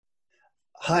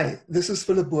Hi, this is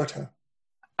Philip Buerter.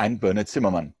 I'm Bernard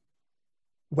Zimmermann.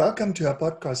 Welcome to our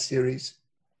podcast series,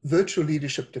 Virtual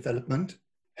Leadership Development,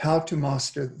 How to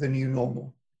Master the New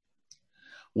Normal.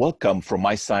 Welcome from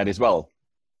my side as well.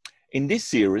 In this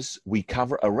series, we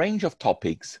cover a range of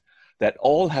topics that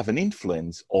all have an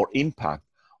influence or impact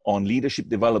on leadership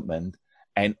development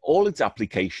and all its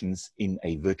applications in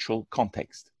a virtual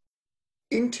context.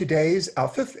 In today's, our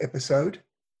fifth episode,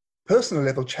 Personal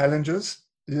Level Challenges,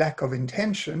 Lack of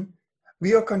Intention,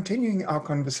 we are continuing our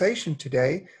conversation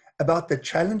today about the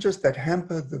challenges that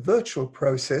hamper the virtual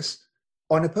process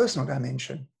on a personal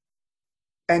dimension.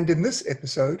 And in this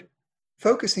episode,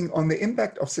 focusing on the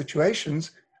impact of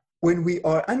situations when we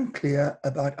are unclear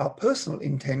about our personal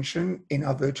intention in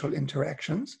our virtual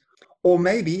interactions, or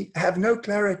maybe have no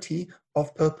clarity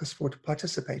of purpose for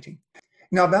participating.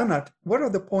 Now, Bernard, what are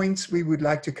the points we would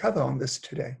like to cover on this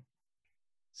today?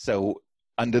 So,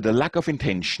 under the lack of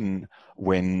intention,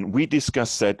 when we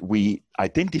discussed that, we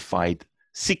identified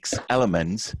 6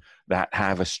 elements that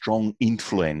have a strong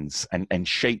influence and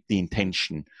shape the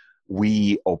intention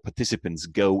we or participants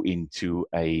go into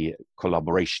a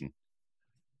collaboration.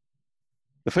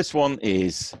 The first one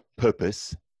is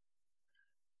purpose.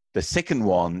 The second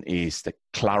one is the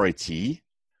clarity.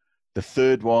 The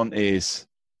third one is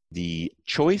the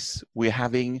choice we're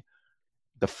having.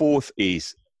 The fourth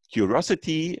is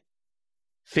curiosity.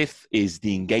 Fifth is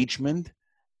the engagement.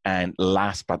 And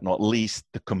last but not least,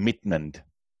 the commitment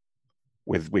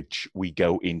with which we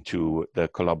go into the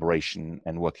collaboration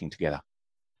and working together.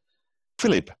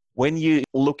 Philip, when you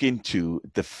look into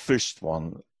the first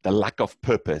one, the lack of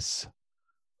purpose,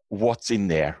 what's in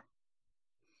there?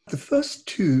 The first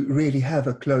two really have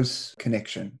a close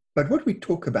connection. But what we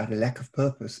talk about a lack of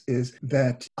purpose is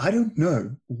that I don't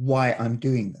know why I'm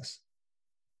doing this.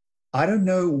 I don't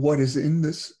know what is in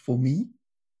this for me,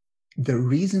 the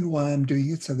reason why I'm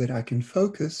doing it so that I can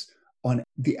focus on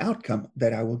the outcome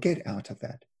that I will get out of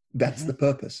that. That's the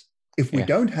purpose. If we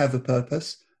don't have a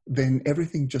purpose, then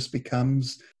everything just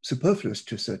becomes superfluous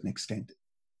to a certain extent.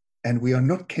 And we are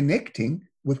not connecting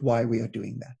with why we are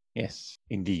doing that. Yes,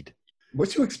 indeed.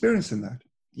 What's your experience in that?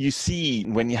 You see,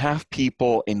 when you have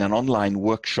people in an online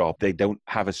workshop, they don't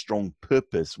have a strong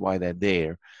purpose why they're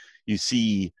there. You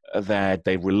see that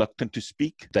they're reluctant to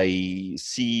speak. They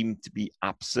seem to be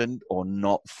absent or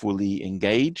not fully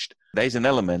engaged. There's an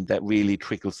element that really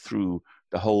trickles through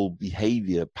the whole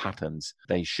behavior patterns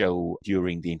they show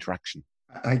during the interaction.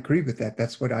 I agree with that.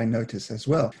 That's what I notice as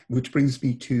well, which brings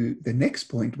me to the next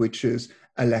point, which is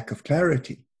a lack of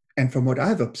clarity. And from what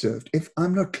I've observed, if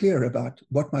I'm not clear about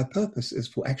what my purpose is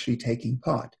for actually taking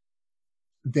part,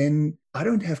 then I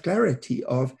don't have clarity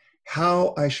of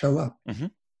how I show up.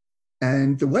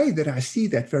 And the way that I see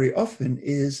that very often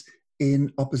is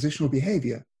in oppositional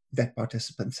behavior that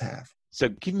participants have. So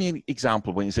give me an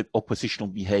example when you said oppositional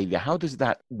behavior. How does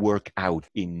that work out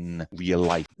in real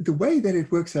life? The way that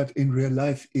it works out in real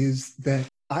life is that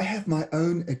I have my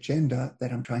own agenda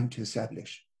that I'm trying to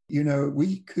establish. You know,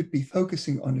 we could be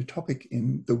focusing on a topic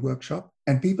in the workshop,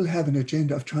 and people have an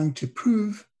agenda of trying to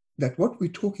prove that what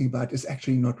we're talking about is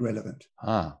actually not relevant.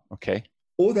 Okay.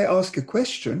 Or they ask a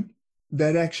question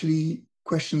that actually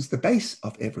questions the base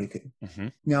of everything.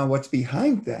 Now, what's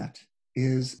behind that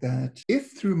is that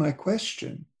if through my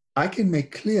question, I can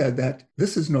make clear that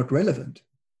this is not relevant,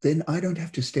 then I don't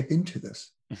have to step into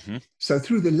this. So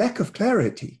through the lack of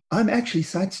clarity, I'm actually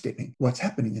sidestepping what's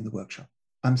happening in the workshop.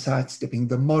 I'm sidestepping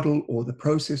the model or the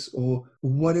process or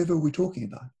whatever we're talking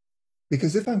about.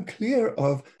 Because if I'm clear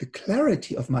of the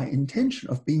clarity of my intention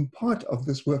of being part of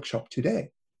this workshop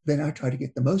today, then I try to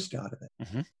get the most out of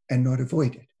it and not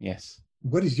avoid it. Yes.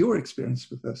 What is your experience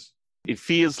with this? It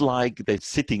feels like they're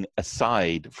sitting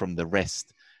aside from the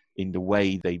rest in the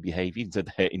way they behave, even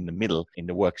though they're in the middle in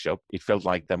the workshop. It felt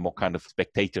like they're more kind of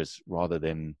spectators rather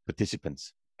than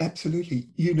participants. Absolutely.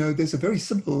 You know, there's a very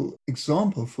simple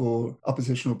example for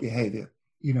oppositional behavior.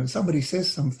 You know, somebody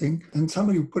says something and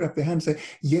somebody will put up their hand and say,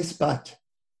 yes, but,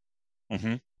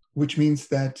 which means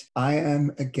that I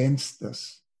am against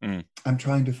this. I'm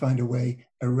trying to find a way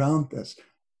around this.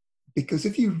 Because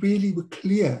if you really were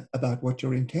clear about what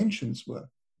your intentions were,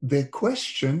 the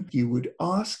question you would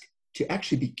ask to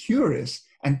actually be curious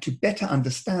and to better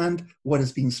understand what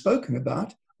is being spoken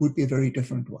about would be a very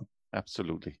different one.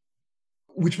 Absolutely.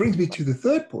 Which brings me to the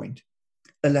third point,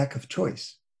 a lack of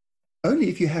choice. Only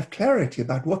if you have clarity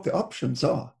about what the options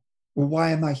are, well, why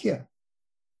am I here?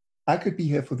 I could be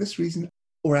here for this reason,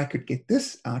 or I could get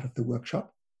this out of the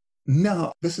workshop.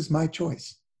 Now, this is my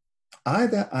choice.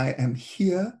 Either I am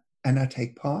here and I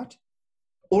take part,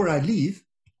 or I leave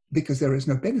because there is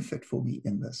no benefit for me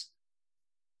in this.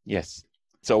 Yes.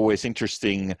 It's always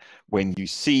interesting when you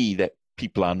see that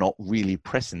people are not really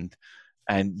present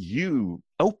and you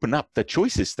open up the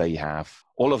choices they have.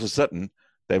 All of a sudden,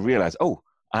 they realize, oh,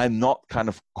 I'm not kind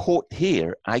of caught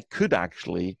here. I could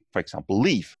actually, for example,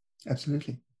 leave.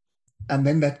 Absolutely. And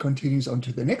then that continues on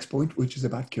to the next point, which is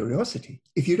about curiosity.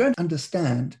 If you don't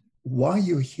understand why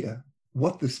you're here,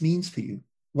 what this means for you,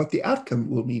 what the outcome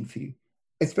will mean for you,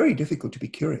 it's very difficult to be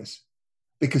curious.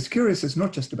 Because curious is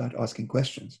not just about asking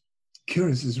questions.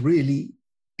 Curious is really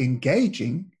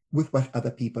engaging with what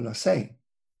other people are saying.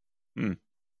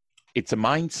 It's a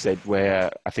mindset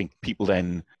where I think people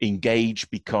then engage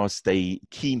because they're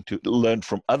keen to learn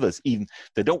from others. Even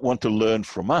they don't want to learn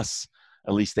from us.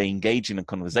 At least they engage in a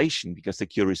conversation because they're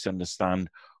curious to understand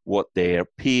what their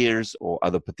peers or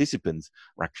other participants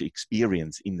are actually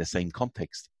experience in the same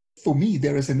context. For me,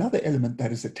 there is another element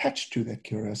that is attached to that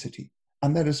curiosity,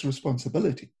 and that is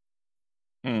responsibility.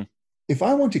 If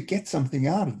I want to get something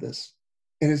out of this,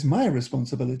 it is my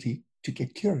responsibility to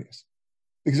get curious.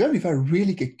 Because only if I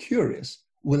really get curious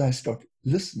will I start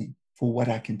listening for what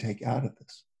I can take out of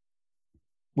this.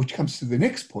 Which comes to the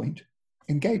next point,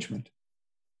 engagement.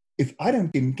 If I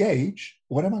don't engage,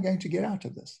 what am I going to get out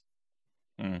of this?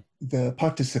 The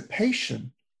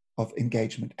participation of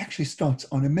engagement actually starts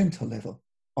on a mental level,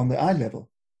 on the eye level.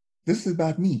 This is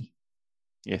about me.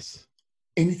 Yes.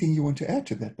 Anything you want to add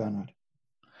to that, Bernard?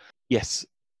 Yes.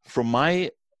 From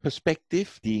my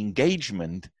perspective, the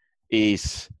engagement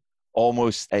is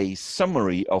almost a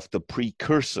summary of the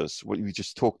precursors, what we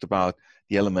just talked about,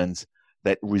 the elements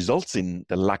that results in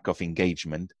the lack of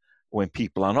engagement. When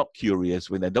people are not curious,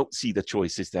 when they don't see the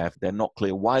choices they have, they're not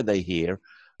clear why they're here,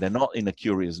 they're not in a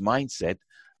curious mindset,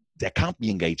 there can't be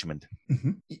engagement.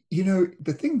 Mm-hmm. You know,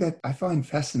 the thing that I find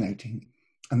fascinating,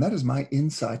 and that is my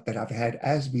insight that I've had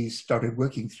as we started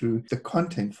working through the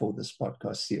content for this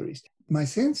podcast series. My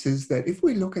sense is that if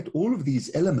we look at all of these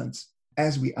elements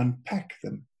as we unpack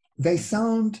them, they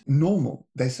sound normal,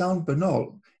 they sound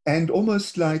banal, and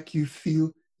almost like you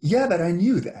feel, yeah, but I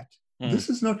knew that. This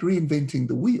is not reinventing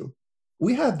the wheel.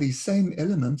 We have these same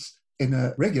elements in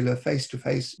a regular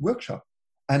face-to-face workshop,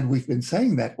 and we've been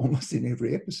saying that almost in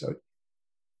every episode.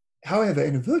 However,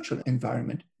 in a virtual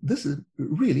environment, this is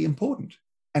really important.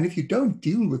 And if you don't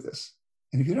deal with this,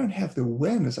 and if you don't have the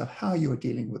awareness of how you're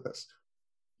dealing with this,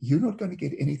 you're not going to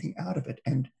get anything out of it.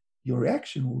 And your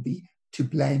reaction will be to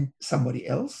blame somebody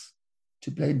else, to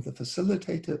blame the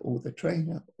facilitator or the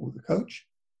trainer or the coach,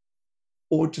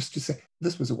 or just to say,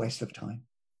 this was a waste of time.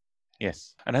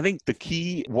 Yes. And I think the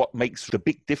key, what makes the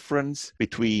big difference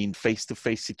between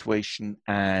face-to-face situation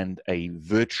and a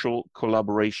virtual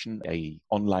collaboration, a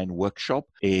online workshop,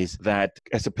 is that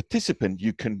as a participant,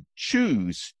 you can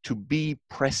choose to be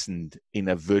present in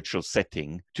a virtual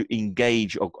setting, to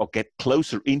engage or get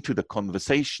closer into the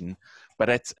conversation, but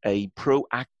it's a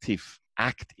proactive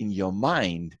act in your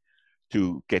mind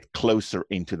to get closer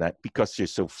into that because you're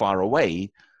so far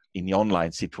away in the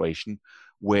online situation,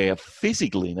 where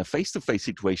physically in a face-to-face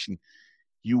situation,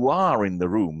 you are in the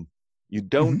room, you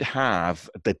don't have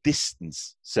the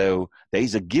distance. So there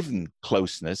is a given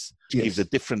closeness, which gives a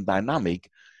different dynamic.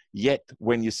 Yet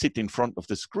when you sit in front of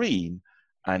the screen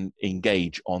and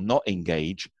engage or not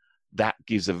engage, that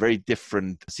gives a very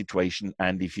different situation.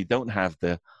 And if you don't have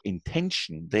the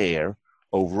intention there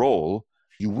overall,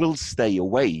 you will stay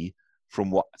away from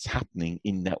what's happening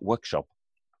in that workshop.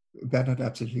 Bernard, I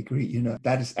absolutely agree. You know,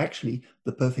 that is actually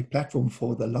the perfect platform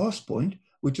for the last point,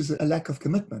 which is a lack of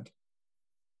commitment.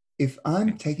 If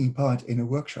I'm taking part in a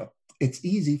workshop, it's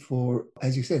easy for,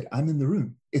 as you said, I'm in the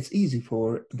room. It's easy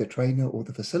for the trainer or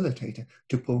the facilitator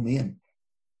to pull me in.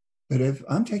 But if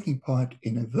I'm taking part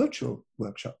in a virtual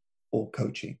workshop or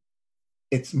coaching,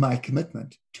 it's my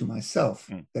commitment to myself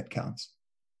that counts.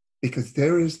 Because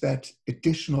there is that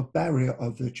additional barrier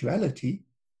of virtuality.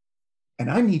 And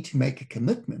I need to make a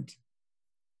commitment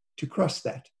to cross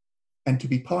that and to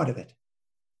be part of it.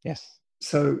 Yes.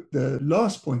 So the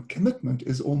last point, commitment,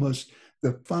 is almost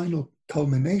the final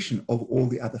culmination of all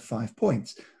the other 5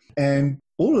 points. And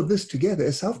all of this together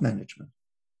is self-management.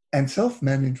 And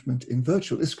self-management in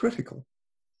virtual is critical.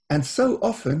 And so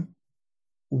often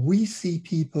we see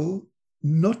people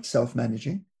not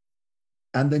self-managing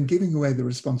and then giving away the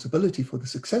responsibility for the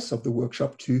success of the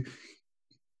workshop to,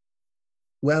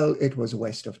 well, it was a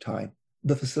waste of time.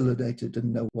 The facilitator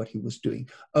didn't know what he was doing.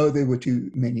 Oh, there were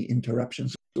too many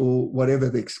interruptions, or whatever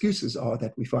the excuses are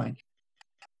that we find.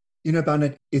 You know,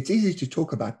 Barnett, it's easy to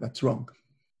talk about what's wrong,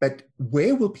 but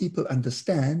where will people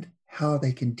understand how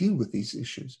they can deal with these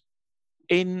issues?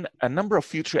 In a number of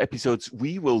future episodes,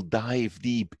 we will dive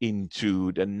deep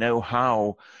into the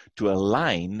know-how to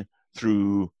align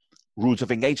through rules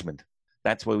of engagement.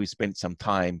 That's where we spent some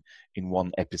time in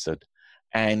one episode.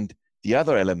 And the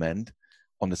other element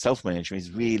on the self-management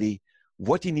is really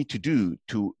what you need to do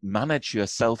to manage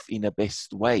yourself in a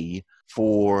best way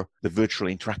for the virtual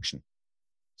interaction.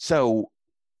 So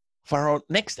for our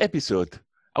next episode,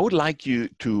 I would like you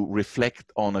to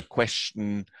reflect on a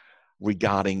question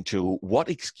regarding to what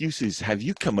excuses have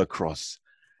you come across?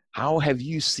 How have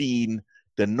you seen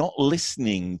the not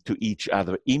listening to each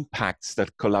other impacts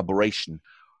that collaboration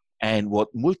and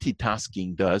what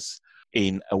multitasking does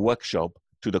in a workshop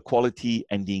to the quality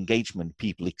and the engagement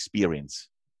people experience?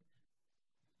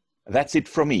 That's it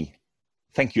from me.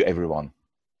 Thank you, everyone.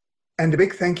 And a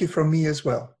big thank you from me as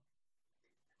well.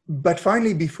 But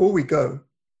finally, before we go,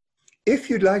 if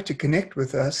you'd like to connect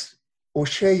with us or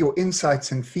share your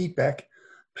insights and feedback,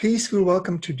 please feel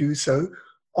welcome to do so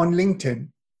on LinkedIn.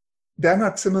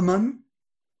 Bernhard Zimmermann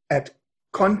at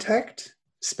contact,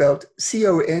 spelled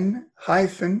CON-TACT,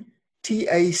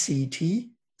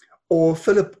 or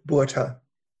Philipp Burtha.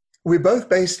 We're both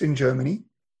based in Germany.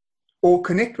 Or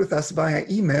connect with us via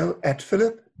email at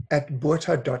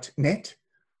philipp@burtha.net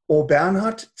or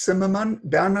Bernhard Zimmermann,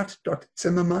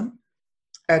 bernhard.zimmermann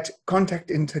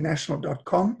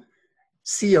 @contactinternational.com,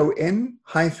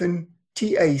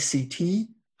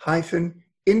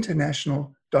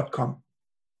 CON-TACT-international.com.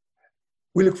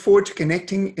 We look forward to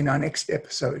connecting in our next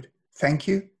episode. Thank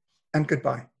you and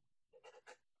goodbye.